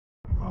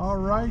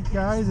Alright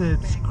guys,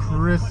 it's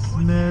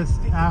Christmas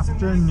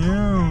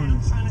afternoon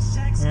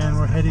and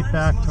we're heading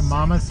back to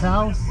Mama's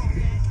house,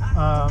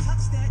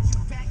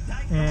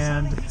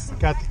 and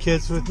got the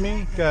kids with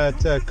me. Got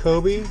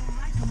Kobe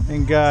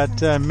and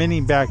got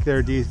Minnie back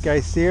there. Do you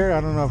guys see her? I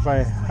don't know if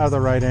I have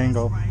the right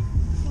angle.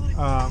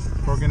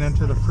 We're going to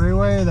enter the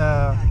freeway.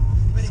 The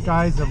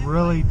skies have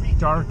really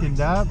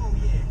darkened up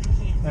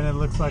and it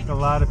looks like a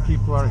lot of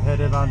people are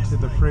headed onto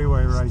the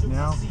freeway right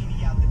now,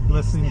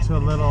 listening to a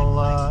little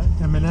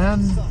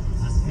Eminem.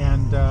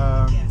 And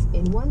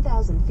in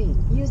 1,000 feet,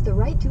 use the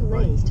right two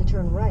lanes to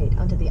turn right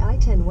onto the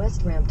I-10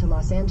 West ramp to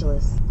Los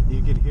Angeles.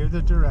 You could hear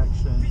the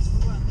directions.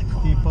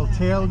 People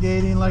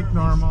tailgating like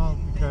normal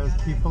because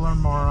people are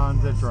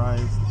morons that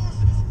drive.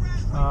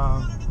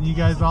 You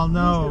guys all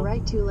know. Use the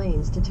right two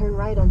lanes to turn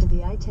right onto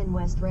the I-10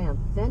 West ramp,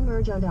 then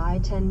merge onto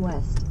I-10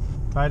 West.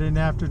 If I didn't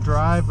have to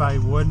drive, I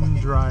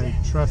wouldn't drive.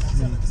 Trust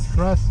me.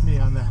 Trust me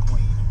on that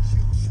one.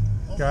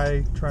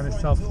 Guy trying to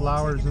sell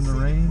flowers in the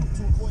rain.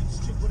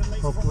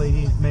 Hopefully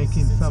he's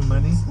making some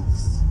money.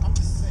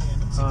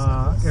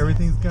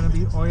 Everything's going to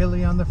be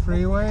oily on the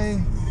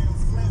freeway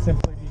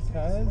simply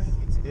because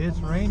it's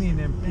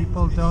raining and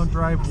people don't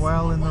drive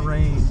well in the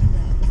rain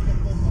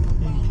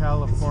in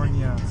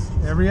California.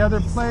 Every other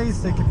place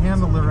they can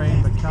handle the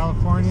rain, but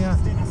California,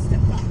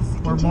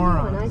 we're Continue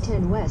morons. on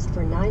I-10 West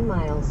for 9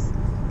 miles.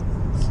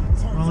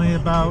 Only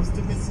about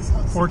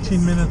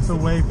 14 minutes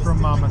away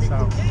from Mama's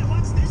house.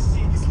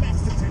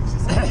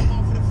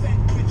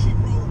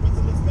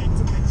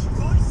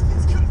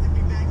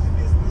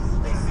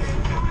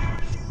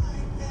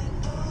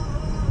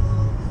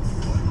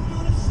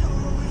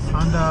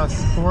 Honda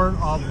Sport,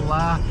 all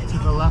black to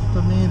the left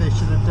of me. They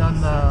should have done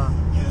the...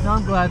 No,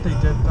 I'm glad they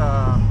did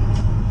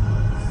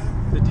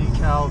the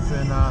decals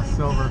in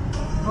silver.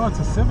 Oh, it's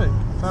a Civic. I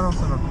thought it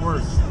was an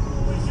Accord.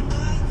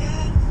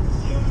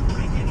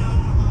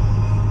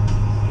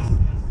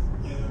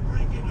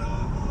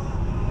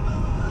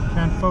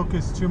 Can't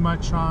focus too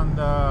much on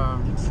the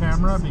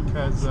camera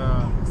because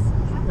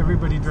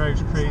everybody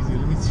drives crazy.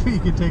 Let me see if you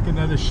can take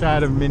another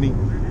shot of Minnie.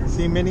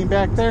 See Minnie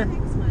back there?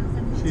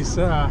 She's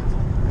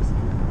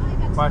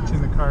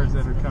watching the cars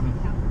that are coming.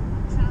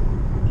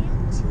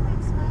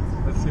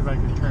 Let's see if I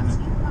can turn it.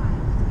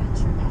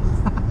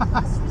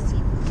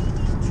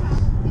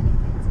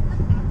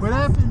 What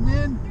happened,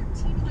 Min?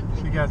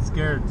 She got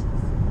scared.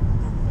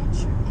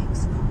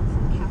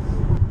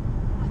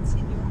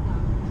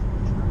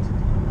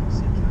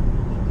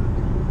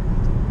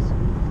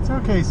 It's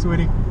okay,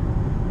 sweetie.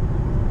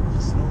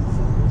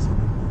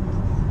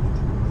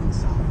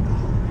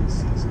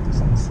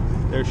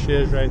 There she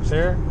is right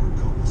there.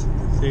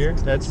 See her?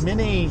 That's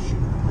Minnie.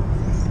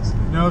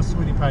 No,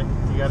 sweetie pie.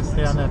 You gotta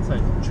stay on that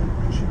side.